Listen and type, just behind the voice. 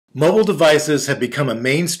Mobile devices have become a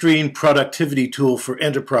mainstream productivity tool for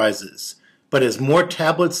enterprises, but as more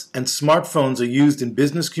tablets and smartphones are used in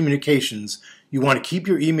business communications, you want to keep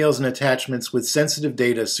your emails and attachments with sensitive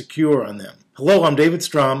data secure on them. Hello, I'm David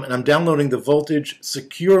Strom, and I'm downloading the Voltage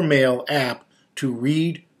Secure Mail app to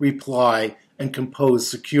read, reply, and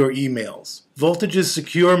compose secure emails. Voltage's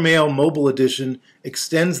Secure Mail Mobile Edition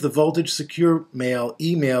extends the Voltage Secure Mail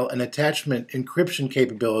email and attachment encryption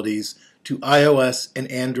capabilities to iOS and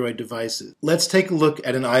Android devices. Let's take a look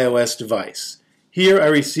at an iOS device. Here I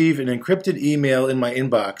receive an encrypted email in my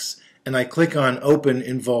inbox, and I click on Open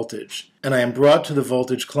in Voltage, and I am brought to the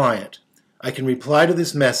Voltage client. I can reply to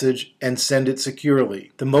this message and send it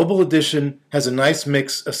securely. The mobile edition has a nice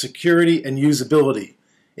mix of security and usability.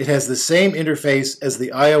 It has the same interface as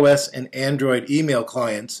the iOS and Android email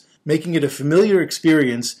clients, making it a familiar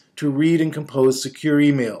experience to read and compose secure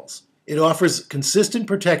emails. It offers consistent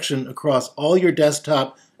protection across all your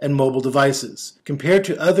desktop and mobile devices. Compared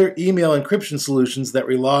to other email encryption solutions that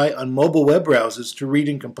rely on mobile web browsers to read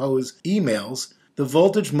and compose emails, the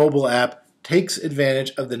Voltage mobile app takes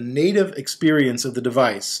advantage of the native experience of the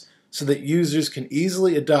device so that users can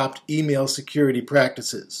easily adopt email security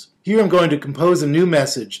practices. Here I'm going to compose a new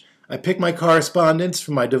message. I pick my correspondence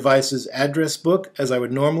from my device's address book as I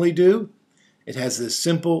would normally do. It has this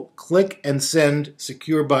simple click and send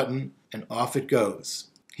secure button, and off it goes.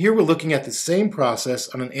 Here we're looking at the same process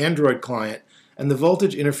on an Android client, and the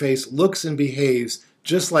Voltage interface looks and behaves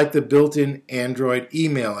just like the built-in Android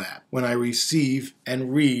email app when I receive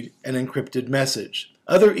and read an encrypted message.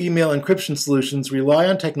 Other email encryption solutions rely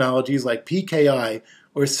on technologies like PKI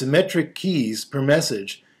or symmetric keys per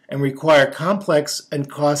message and require complex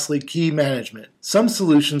and costly key management. Some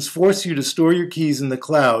solutions force you to store your keys in the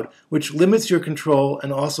cloud, which limits your control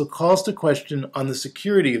and also calls to question on the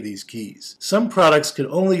security of these keys. Some products can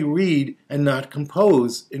only read and not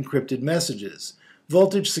compose encrypted messages.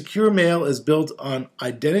 Voltage Secure Mail is built on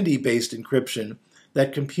identity-based encryption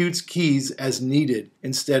that computes keys as needed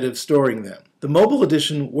instead of storing them. The mobile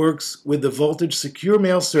edition works with the Voltage Secure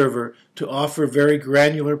Mail server to offer very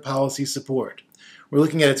granular policy support. We're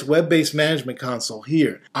looking at its web-based management console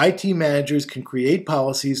here. IT managers can create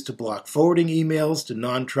policies to block forwarding emails to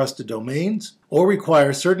non-trusted domains or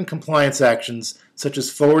require certain compliance actions such as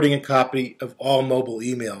forwarding a copy of all mobile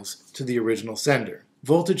emails to the original sender.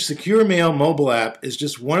 Voltage Secure Mail mobile app is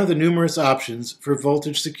just one of the numerous options for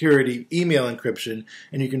Voltage Security email encryption,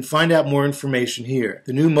 and you can find out more information here.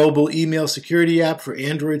 The new mobile email security app for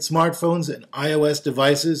Android smartphones and iOS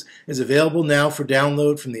devices is available now for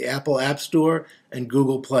download from the Apple App Store and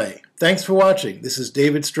Google Play. Thanks for watching. This is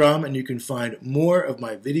David Strom, and you can find more of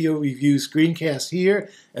my video review screencasts here,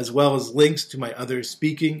 as well as links to my other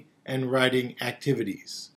speaking and writing activities.